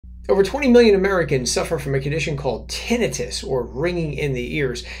Over 20 million Americans suffer from a condition called tinnitus, or ringing in the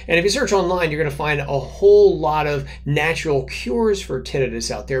ears. And if you search online, you're going to find a whole lot of natural cures for tinnitus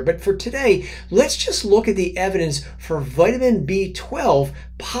out there. But for today, let's just look at the evidence for vitamin B12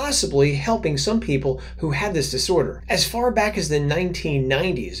 possibly helping some people who have this disorder. As far back as the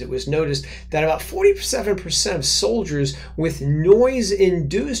 1990s, it was noticed that about 47% of soldiers with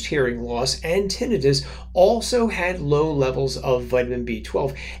noise-induced hearing loss and tinnitus also had low levels of vitamin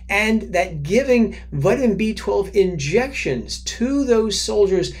B12, and that giving vitamin B12 injections to those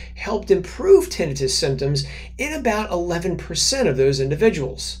soldiers helped improve tinnitus symptoms in about 11% of those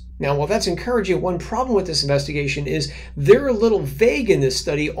individuals. Now, while that's encouraging, one problem with this investigation is they're a little vague in this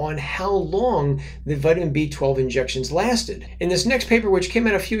study on how long the vitamin B12 injections lasted. In this next paper, which came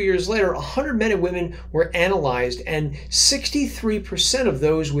out a few years later, 100 men and women were analyzed, and 63% of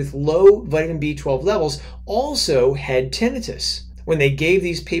those with low vitamin B12 levels also had tinnitus. When they gave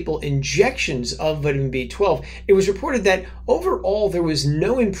these people injections of vitamin B12, it was reported that overall there was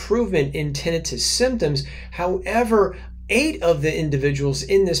no improvement in tinnitus symptoms. However, 8 of the individuals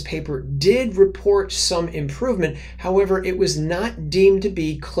in this paper did report some improvement. However, it was not deemed to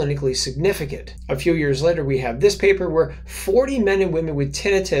be clinically significant. A few years later, we have this paper where 40 men and women with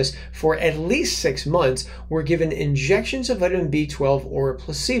tinnitus for at least 6 months were given injections of vitamin B12 or a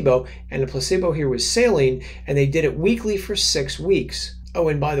placebo, and the placebo here was saline, and they did it weekly for 6 weeks. Oh,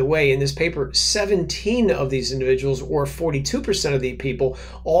 and by the way, in this paper, 17 of these individuals, or 42% of the people,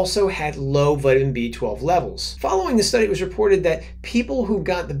 also had low vitamin B12 levels. Following the study, it was reported that people who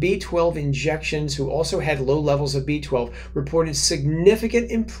got the B12 injections who also had low levels of B12 reported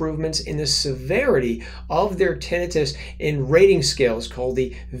significant improvements in the severity of their tinnitus in rating scales called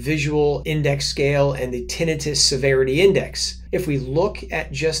the Visual Index Scale and the Tinnitus Severity Index. If we look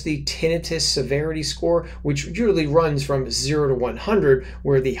at just the tinnitus severity score, which usually runs from 0 to 100,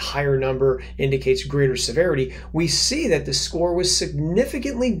 where the higher number indicates greater severity, we see that the score was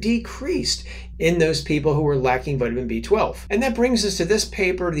significantly decreased in those people who were lacking vitamin B12. And that brings us to this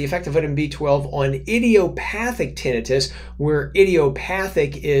paper, the effect of vitamin B12 on idiopathic tinnitus, where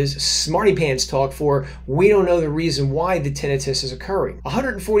idiopathic is smarty pants talk for we don't know the reason why the tinnitus is occurring.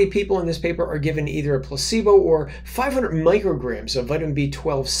 140 people in this paper are given either a placebo or 500 micrograms of vitamin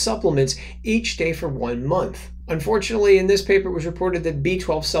B12 supplements each day for 1 month. Unfortunately, in this paper, it was reported that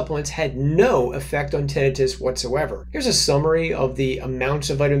B12 supplements had no effect on tinnitus whatsoever. Here's a summary of the amounts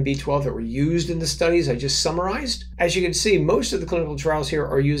of vitamin B12 that were used in the studies I just summarized. As you can see, most of the clinical trials here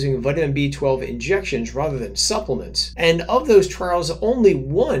are using vitamin B12 injections rather than supplements. And of those trials, only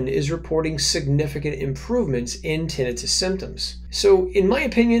one is reporting significant improvements in tinnitus symptoms. So, in my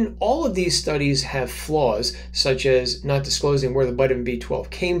opinion, all of these studies have flaws, such as not disclosing where the vitamin B12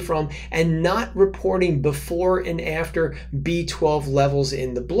 came from and not reporting before and after B12 levels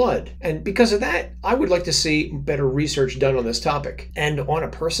in the blood. And because of that, I would like to see better research done on this topic. And on a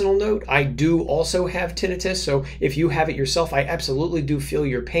personal note, I do also have tinnitus, so if you have it yourself, I absolutely do feel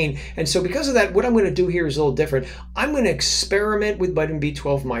your pain. And so because of that, what I'm going to do here is a little different. I'm going to experiment with vitamin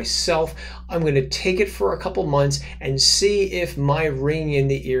B12 myself. I'm going to take it for a couple months and see if my ringing in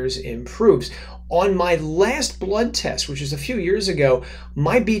the ears improves. On my last blood test, which was a few years ago,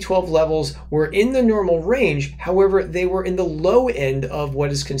 my B12 levels were in the normal range. However, they were in the low end of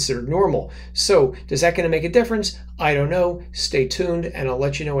what is considered normal. So, is that going to make a difference? I don't know. Stay tuned, and I'll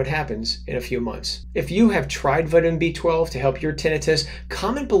let you know what happens in a few months. If you have tried vitamin B12 to help your tinnitus,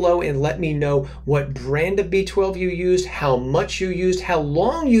 comment below and let me know what brand of B12 you used, how much you used, how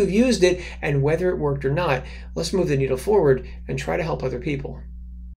long you've used it, and whether it worked or not. Let's move the needle forward and try to help other people.